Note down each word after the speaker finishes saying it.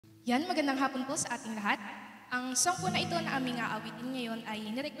Yan, magandang hapon po sa ating lahat. Ang song po na ito na aming aawitin ngayon ay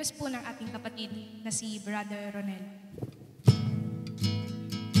nirequest po ng ating kapatid na si Brother Ronel.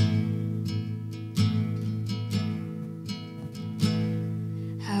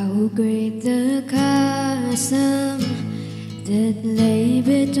 How great the chasm that lay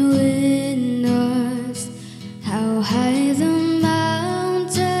between us, how high the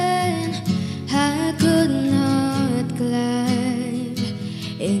mountain I could not climb.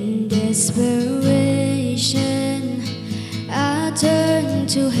 In desperation I turned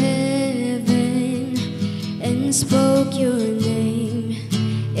to heaven and spoke your name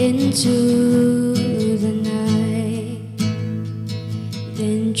into the night.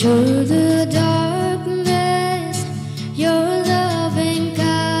 Then through the darkness your loving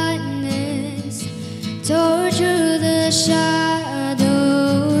kindness tore through the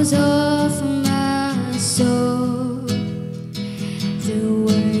shadows of my soul. The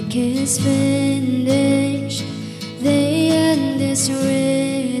work is finished, the end is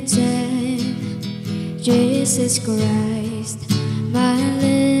written. Jesus Christ, my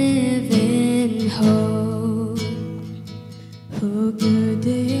living hope. Who could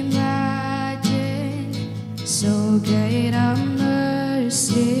imagine so great a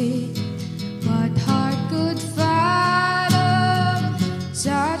mercy? What heart could fathom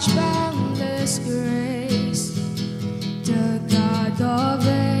such boundless grace? The God of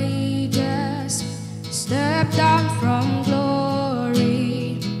ages stepped down from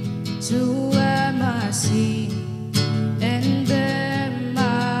glory to wear my sin and bear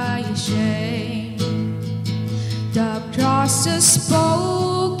my shame. The cross is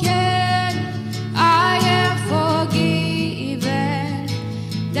spoken, I am forgiven.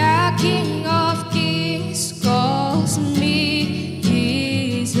 The King of Kings calls me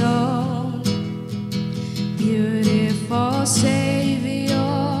his own. Beautiful Savior,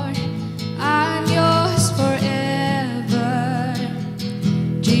 I'm yours forever.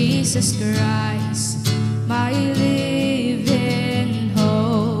 Jesus Christ, my living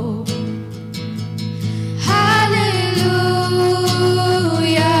hope. Hallelujah,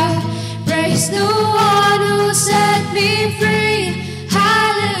 praise the one who set me free.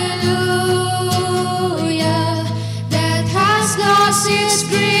 Hallelujah, that has lost its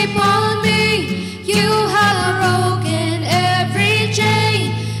grip on me. You have broken every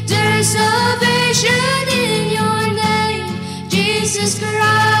chain. There's salvation in your name, Jesus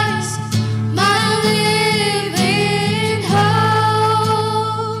Christ, my living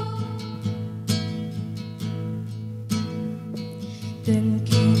hope. Then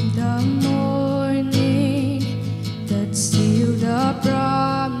came the morning that sealed the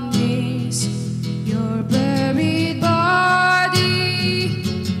promise. Your buried body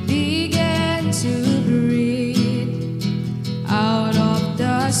began to breathe. Out of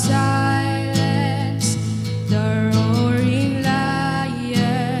the silence, the roaring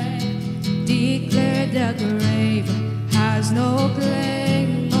lion declared the grave has no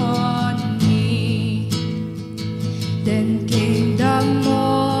claim on me. Then came the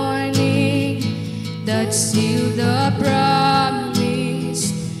morning that sealed the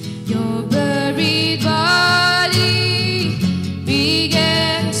promise. Your buried body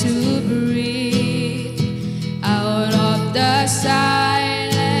began to breathe. Out of the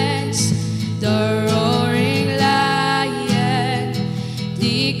silence, the roaring lion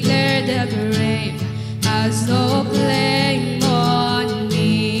declared the grave has no claim on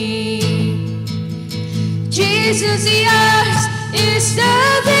me. Jesus, yours is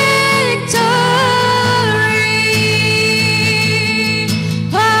the victory.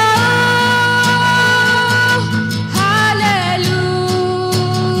 Oh,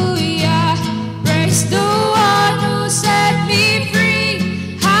 hallelujah, praise the one who set me free.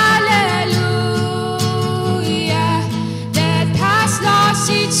 Hallelujah, death has lost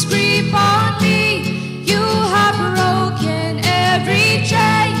its grip on me. You have broken every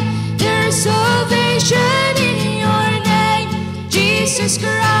chain. There's salvation in your name, Jesus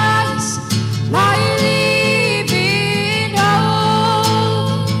Christ, my living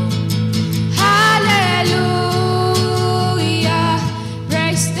hope. Hallelujah,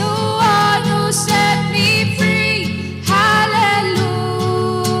 praise the one who set me free. Hallelujah,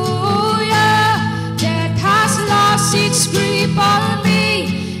 death has lost its grip on me.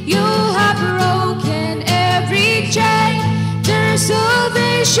 You have broken every chain. There's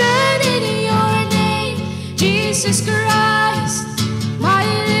salvation in your name, Jesus Christ, my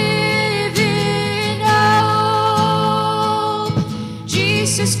living hope.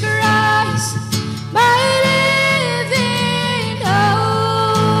 Jesus Christ, my living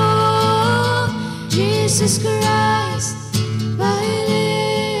hope. Jesus Christ, my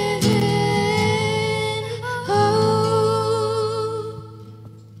living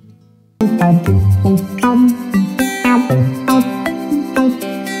Thank you.